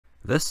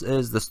This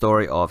is the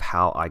story of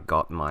how I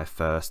got my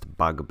first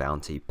bug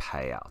bounty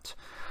payout.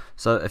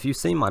 So if you've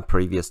seen my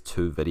previous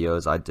two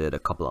videos I did a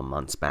couple of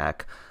months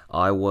back,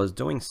 I was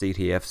doing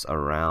CTFs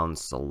around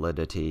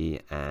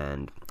Solidity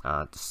and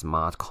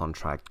smart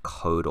contract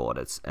code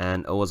audits,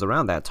 and it was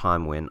around that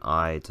time when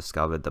I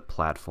discovered the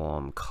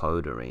platform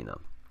Code Arena.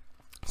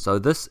 So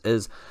this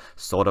is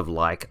sort of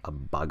like a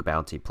bug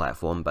bounty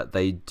platform, but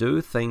they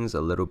do things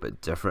a little bit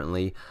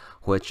differently,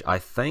 which I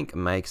think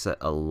makes it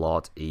a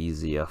lot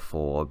easier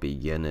for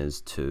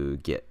beginners to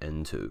get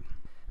into.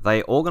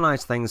 They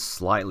organize things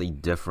slightly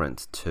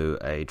different to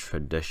a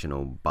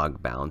traditional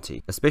bug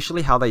bounty,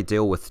 especially how they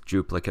deal with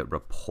duplicate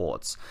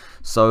reports.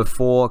 So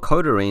for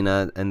Code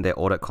Arena in their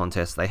audit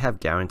contest, they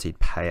have guaranteed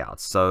payouts.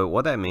 So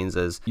what that means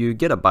is you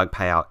get a bug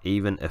payout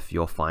even if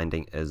your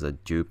finding is a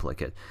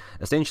duplicate.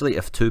 Essentially,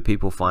 if two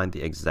people find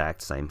the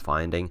exact same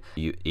finding,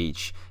 you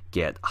each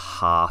get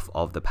half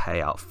of the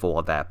payout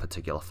for that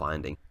particular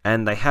finding.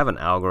 And they have an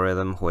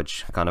algorithm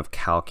which kind of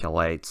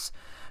calculates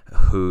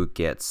who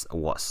gets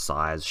what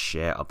size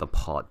share of the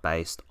pot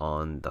based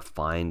on the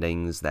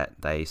findings that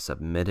they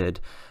submitted,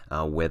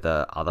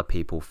 whether other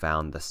people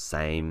found the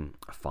same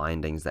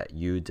findings that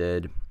you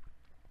did,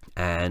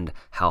 and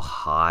how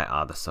high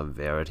are the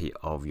severity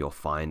of your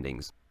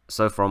findings.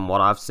 So from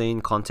what I've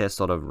seen, contests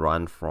sort of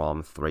run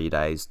from 3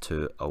 days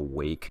to a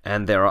week,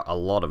 and there are a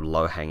lot of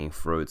low-hanging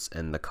fruits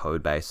in the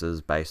code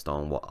bases based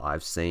on what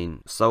I've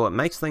seen. So it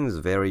makes things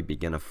very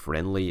beginner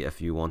friendly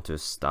if you want to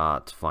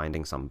start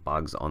finding some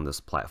bugs on this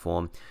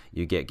platform.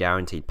 You get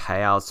guaranteed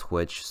payouts,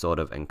 which sort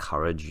of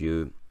encourage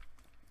you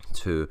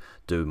to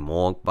do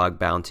more bug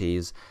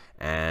bounties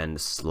and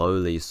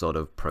slowly sort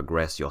of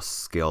progress your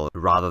skill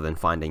rather than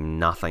finding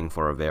nothing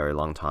for a very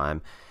long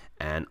time,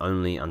 and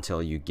only until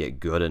you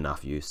get good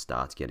enough you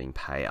start getting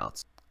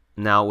payouts.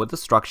 Now with the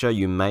structure,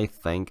 you may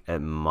think it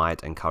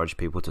might encourage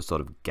people to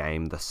sort of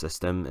game the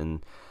system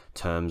in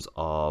terms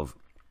of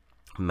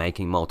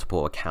making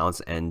multiple accounts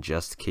and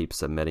just keep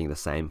submitting the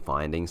same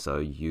findings so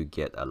you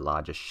get a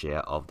larger share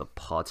of the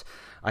pot.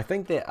 I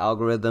think their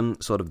algorithm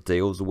sort of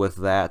deals with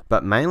that,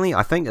 but mainly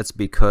I think it's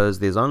because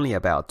there's only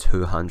about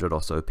 200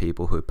 or so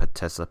people who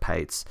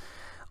participates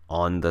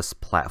on this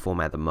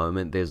platform at the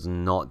moment. There's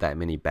not that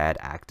many bad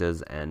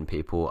actors and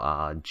people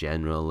are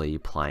generally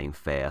playing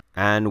fair.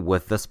 And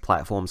with this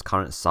platform's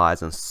current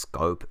size and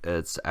scope,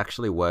 it's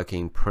actually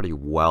working pretty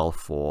well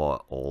for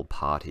all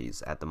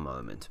parties at the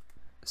moment.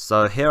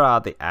 So here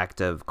are the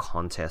active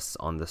contests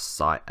on the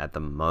site at the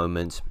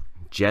moment.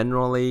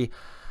 Generally,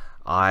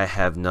 I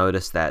have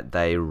noticed that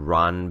they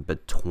run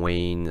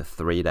between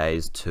 3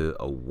 days to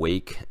a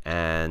week,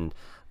 and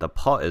the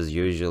pot is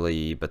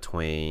usually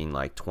between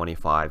like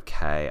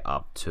 25k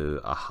up to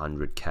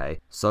 100k.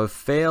 So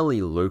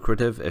fairly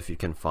lucrative if you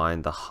can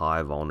find the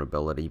high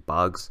vulnerability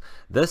bugs.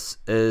 This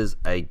is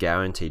a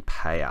guaranteed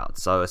payout.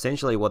 So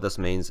essentially what this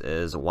means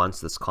is once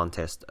this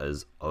contest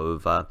is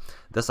over,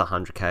 this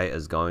 100k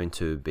is going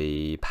to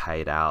be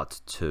paid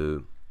out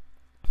to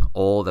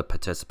all the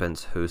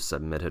participants who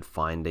submitted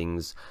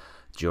findings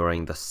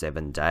during the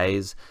 7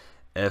 days.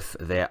 If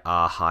there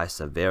are high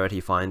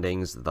severity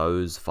findings,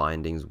 those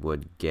findings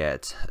would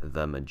get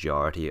the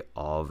majority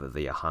of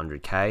the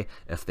 100k.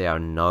 If there are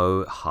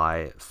no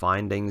high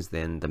findings,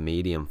 then the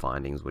medium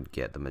findings would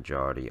get the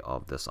majority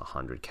of this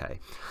 100k.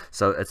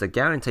 So it's a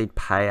guaranteed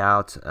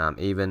payout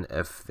even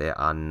if there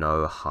are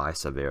no high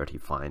severity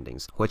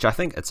findings, which I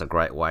think it's a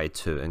great way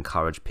to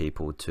encourage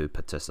people to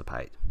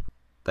participate.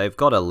 They've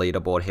got a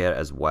leaderboard here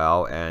as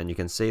well, and you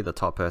can see the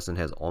top person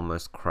has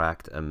almost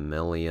cracked 1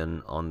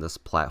 million on this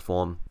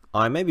platform.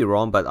 I may be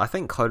wrong, but I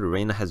think Code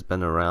Arena has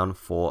been around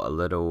for a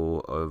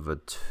little over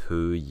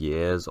 2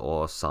 years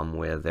or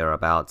somewhere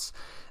thereabouts.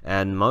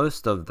 And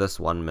most of this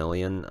 1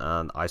 million,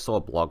 I saw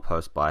a blog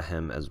post by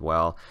him as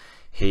well.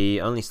 He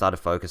only started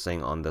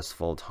focusing on this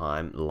full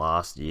time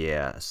last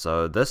year.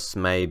 So this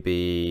may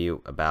be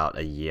about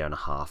 1.5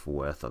 years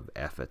worth of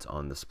effort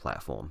on this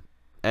platform.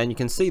 And you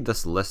can see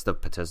this list of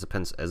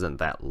participants isn't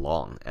that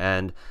long,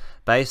 and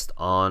based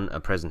on a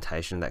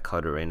presentation that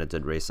Code Arena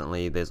did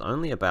recently, there's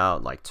only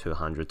about like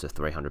 200 to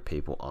 300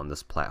 people on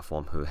this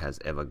platform who has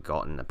ever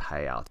gotten a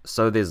payout.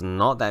 So there's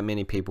not that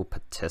many people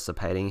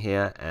participating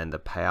here, and the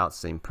payouts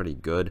seem pretty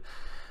good.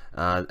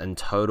 In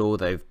total,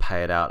 they've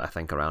paid out I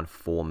think around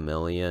 4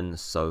 million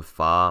so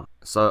far.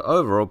 So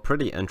overall,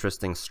 pretty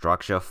interesting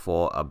structure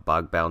for a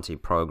bug bounty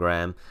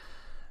program.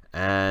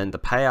 And the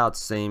payouts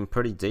seem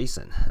pretty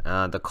decent.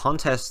 The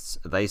contests,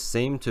 they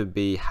seem to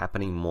be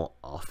happening more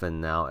often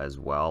now as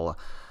well.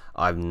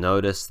 I've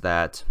noticed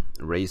that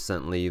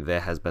recently there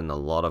has been a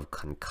lot of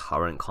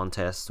concurrent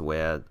contests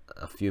where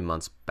a few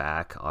months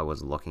back I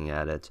was looking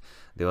at it,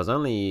 there was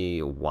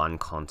only one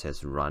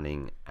contest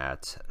running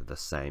at the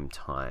same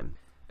time.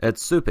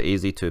 It's super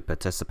easy to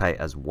participate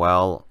as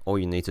well. All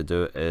you need to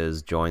do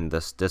is join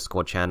this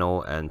Discord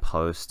channel and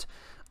post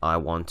I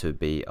want to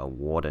be a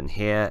warden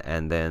here,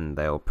 and then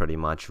they'll pretty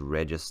much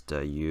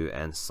register you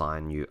and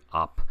sign you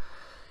up.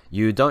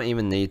 You don't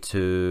even need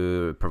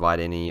to provide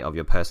any of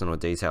your personal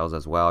details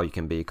as well. You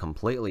can be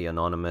completely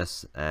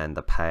anonymous, and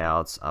the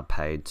payouts are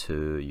paid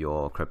to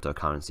your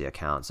cryptocurrency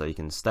account. So you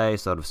can stay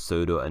sort of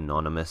pseudo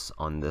anonymous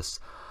on this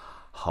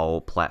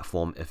whole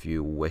platform if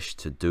you wish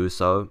to do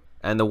so.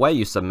 And the way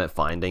you submit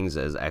findings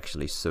is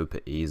actually super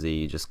easy.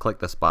 You just click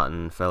this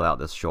button, fill out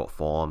this short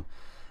form,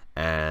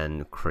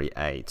 and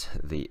create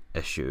the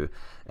issue.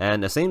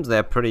 And it seems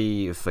they're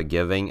pretty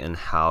forgiving in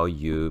how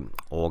you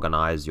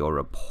organize your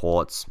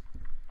reports.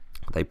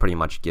 They pretty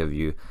much give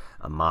you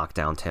a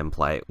markdown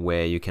template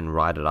where you can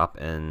write it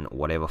up in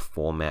whatever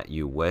format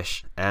you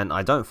wish. And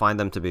I don't find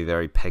them to be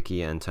very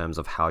picky in terms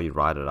of how you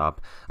write it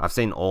up. I've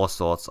seen all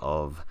sorts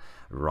of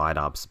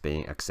write-ups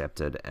being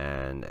accepted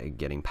and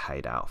getting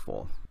paid out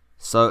for.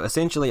 So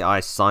essentially I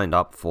signed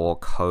up for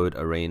Code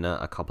Arena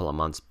a couple of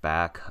months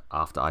back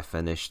after I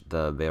finished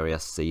the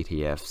various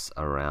CTFs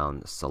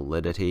around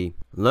Solidity.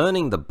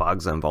 Learning the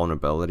bugs and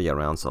vulnerability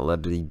around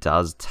Solidity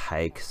does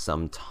take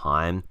some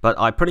time, but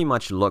I pretty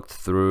much looked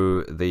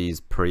through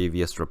these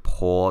previous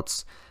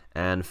reports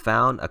and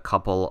found a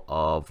couple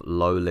of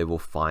low-level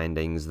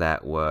findings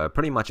that were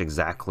pretty much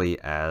exactly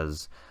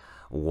as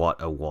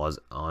what it was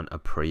on a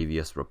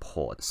previous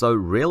report. So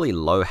really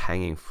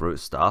low-hanging fruit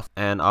stuff,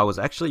 and I was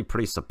actually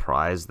pretty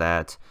surprised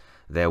that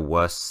there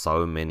were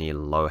so many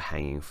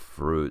low-hanging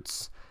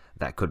fruits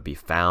that could be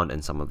found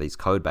in some of these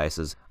code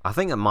bases. I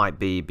think it might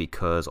be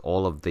because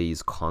all of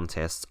these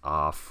contests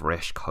are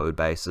fresh code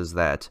bases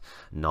that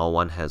no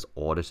one has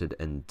audited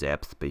in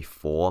depth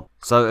before.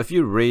 So if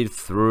you read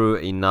through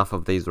enough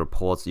of these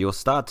reports, you'll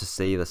start to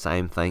see the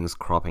same things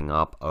cropping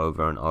up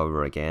over and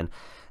over again.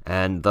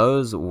 And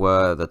those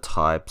were the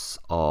types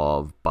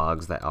of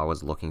bugs that I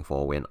was looking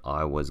for when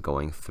I was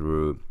going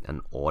through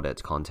an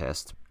audit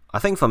contest. I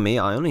think for me,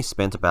 I only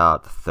spent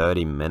about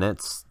 30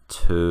 minutes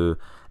to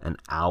an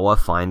hour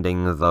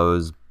finding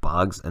those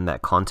bugs in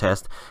that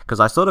contest, because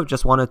I sort of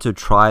just wanted to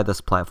try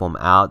this platform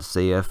out,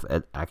 see if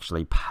it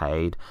actually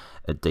paid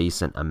a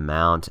decent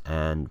amount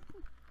and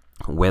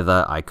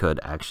whether I could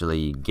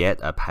actually get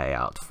a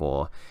payout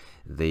for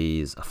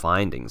these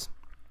findings.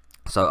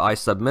 So I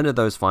submitted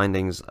those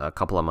findings a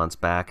couple of months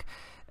back,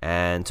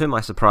 and to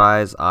my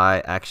surprise,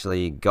 I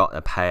actually got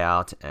a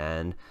payout,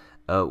 and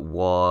it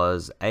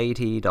was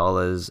 $80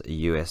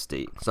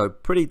 USD. So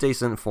pretty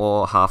decent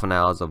for half an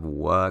hour's of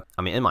work.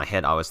 I mean, in my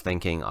head, I was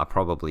thinking I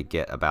probably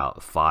get about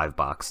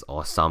 $5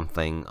 or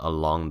something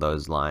along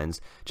those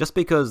lines, just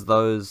because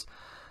those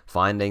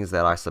findings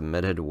that I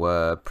submitted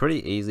were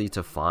pretty easy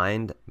to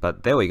find.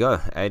 But there we go,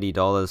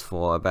 $80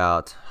 for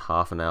about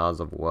half an hour's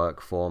of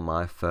work for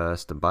my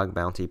first bug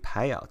bounty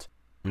payout.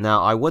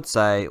 Now, I would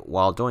say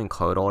while doing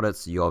code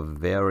audits, you're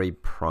very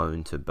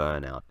prone to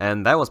burnout.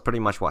 And that was pretty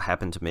much what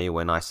happened to me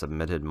when I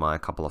submitted my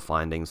couple of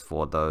findings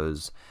for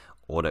those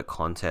audit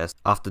contests.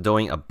 After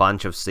doing a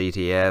bunch of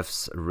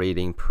CTFs,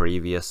 reading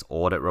previous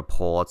audit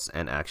reports,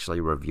 and actually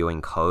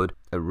reviewing code,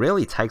 it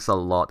really takes a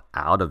lot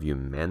out of you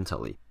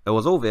mentally. It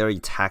was all very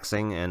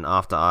taxing, and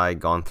after I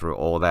gone through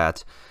all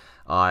that,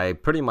 I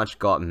pretty much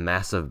got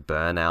massive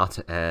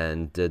burnout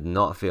and did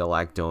not feel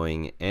like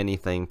doing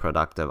anything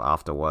productive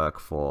after work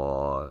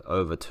for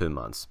over 2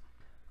 months.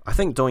 I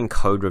think doing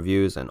code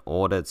reviews and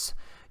audits,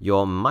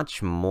 you're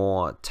much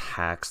more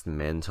taxed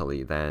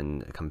mentally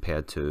than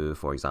compared to,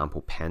 for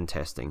example, pen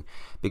testing.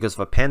 Because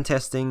for pen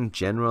testing,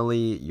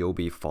 generally you'll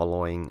be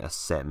following a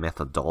set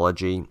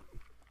methodology,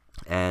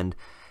 and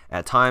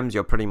at times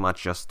you're pretty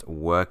much just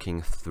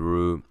working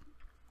through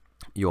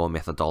your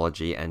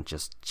methodology and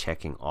just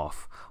checking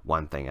off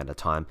one thing at a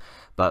time.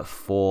 But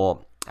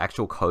for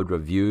actual code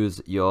reviews,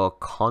 you're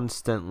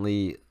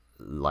constantly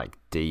like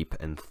deep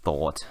in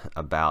thought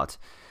about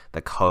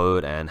the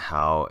code and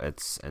how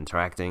it's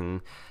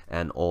interacting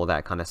and all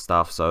that kind of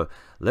stuff. So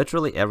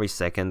literally every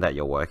second that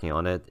you're working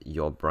on it,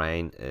 your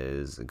brain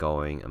is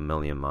going a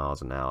million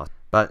miles an hour.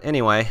 But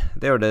anyway,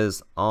 there it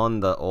is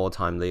on the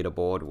all-time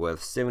leaderboard with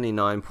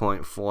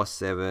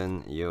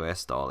 $79.47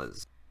 US.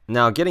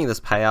 Now, getting this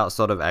payout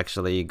sort of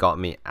actually got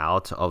me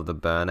out of the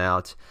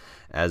burnout,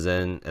 as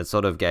in it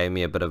sort of gave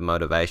me a bit of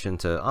motivation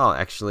to, oh,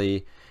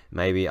 actually,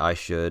 maybe I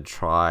should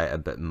try a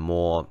bit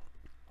more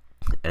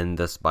in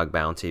this bug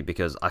bounty,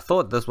 because I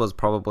thought this was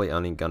probably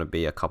only going to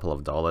be a couple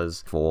of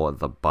dollars for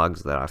the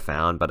bugs that I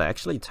found, but it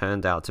actually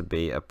turned out to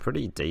be a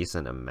pretty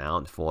decent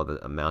amount for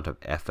the amount of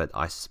effort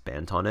I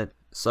spent on it.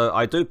 So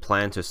I do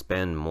plan to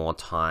spend more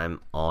time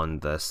on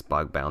this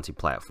bug bounty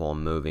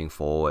platform moving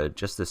forward,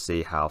 just to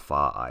see how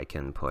far I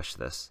can push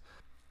this.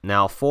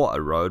 Now, for a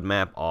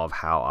roadmap of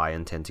how I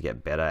intend to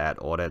get better at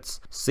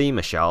audits, C.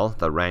 Michelle,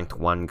 the ranked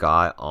 1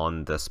 guy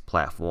on this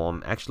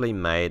platform, actually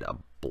made a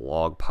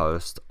blog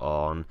post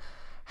on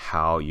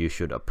how you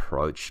should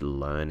approach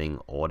learning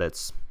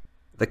audits.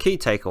 The key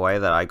takeaway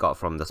that I got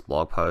from this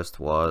blog post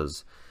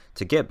was,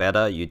 to get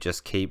better, you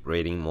just keep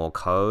reading more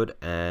code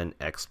and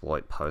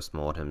exploit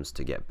postmortems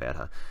to get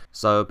better.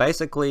 So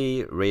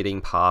basically,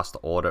 reading past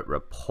audit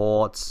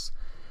reports,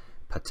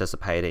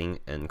 participating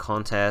in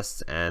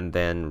contests, and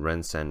then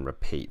rinse and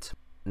repeat.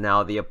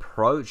 Now, the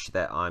approach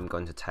that I'm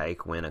going to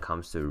take when it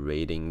comes to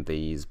reading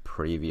these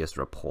previous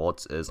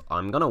reports is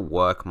I'm going to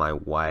work my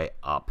way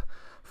up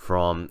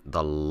from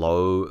the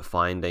low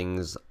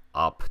findings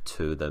up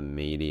to the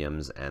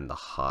mediums and the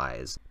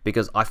highs,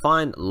 because I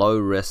find low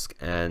risk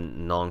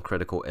and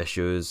non-critical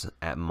issues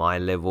at my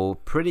level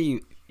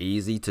pretty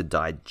easy to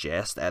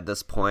digest at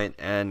this point,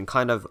 and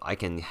kind of I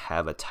can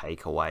have a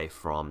takeaway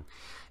from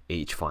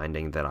each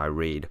finding that I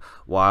read.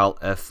 While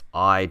if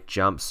I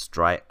jump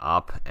straight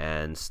up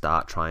and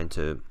start trying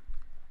to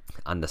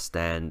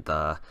understand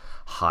the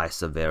high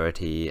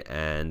severity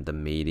and the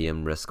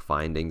medium risk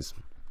findings,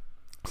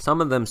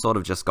 some of them sort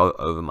of just go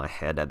over my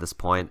head at this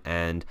point,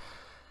 and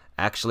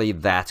actually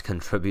that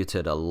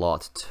contributed a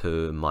lot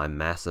to my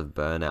massive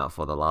burnout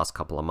for the last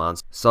couple of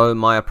months. So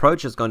my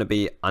approach is going to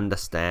be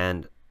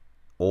understand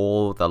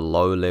all the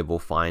low-level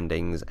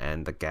findings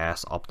and the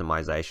gas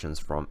optimizations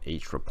from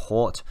each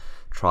report,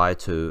 try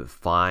to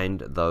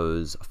find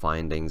those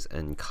findings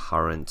in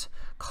current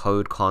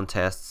code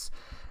contests,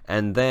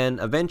 and then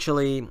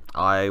eventually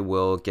I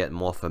will get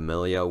more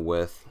familiar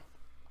with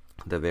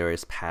the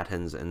various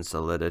patterns in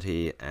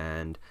Solidity,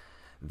 and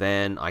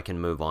then I can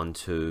move on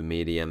to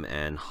medium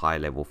and high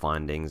level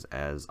findings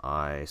as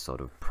I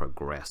sort of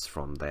progress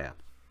from there.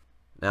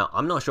 Now,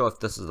 I'm not sure if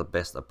this is the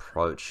best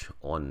approach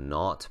or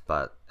not,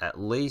 but at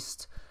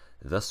least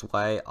this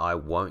way I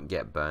won't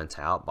get burnt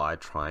out by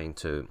trying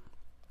to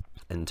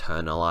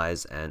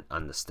internalize and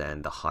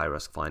understand the high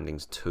risk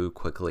findings too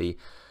quickly,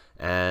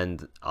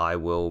 and I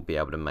will be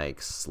able to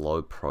make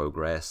slow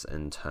progress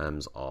in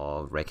terms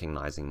of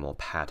recognizing more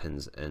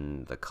patterns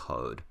in the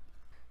code.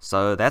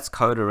 So that's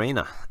Code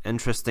Arena,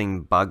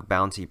 interesting bug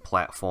bounty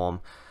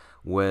platform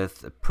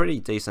with pretty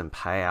decent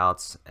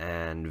payouts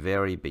and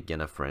very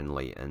beginner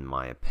friendly in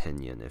my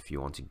opinion if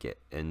you want to get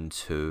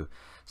into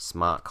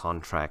smart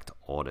contract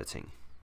auditing.